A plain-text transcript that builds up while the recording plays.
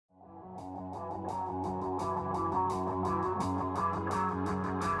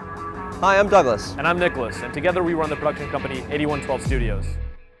Hi, I'm Douglas. And I'm Nicholas, and together we run the production company 8112 Studios.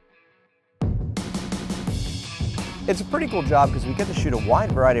 It's a pretty cool job because we get to shoot a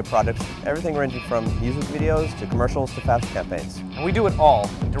wide variety of projects, everything ranging from music videos to commercials to fashion campaigns. And we do it all,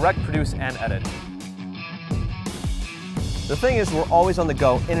 direct, produce, and edit. The thing is, we're always on the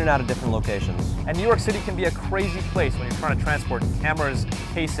go, in and out of different locations. And New York City can be a crazy place when you're trying to transport cameras,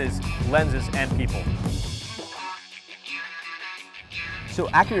 cases, lenses, and people. So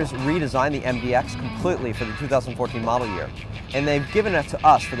Acura's redesigned the MDX completely for the 2014 model year, and they've given it to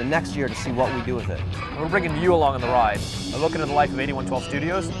us for the next year to see what we do with it. We're bringing you along on the ride, a look into the life of 8112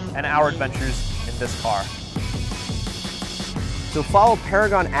 Studios and our adventures in this car. So follow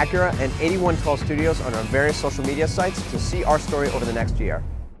Paragon Acura and 8112 Studios on our various social media sites to see our story over the next year.